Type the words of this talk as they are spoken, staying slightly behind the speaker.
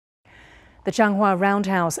The Changhua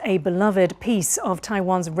Roundhouse, a beloved piece of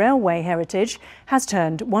Taiwan's railway heritage, has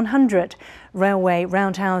turned 100. Railway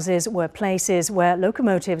roundhouses were places where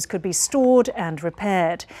locomotives could be stored and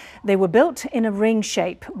repaired. They were built in a ring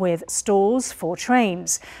shape with stalls for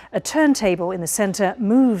trains. A turntable in the centre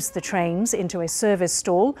moves the trains into a service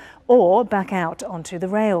stall or back out onto the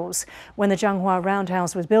rails. When the Changhua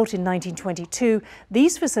Roundhouse was built in 1922,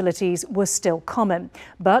 these facilities were still common,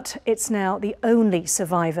 but it's now the only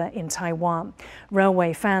survivor in Taiwan.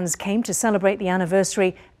 Railway fans came to celebrate the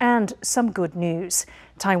anniversary and some good news.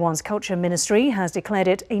 Taiwan's Culture Ministry has declared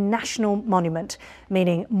it a national monument,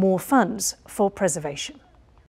 meaning more funds for preservation.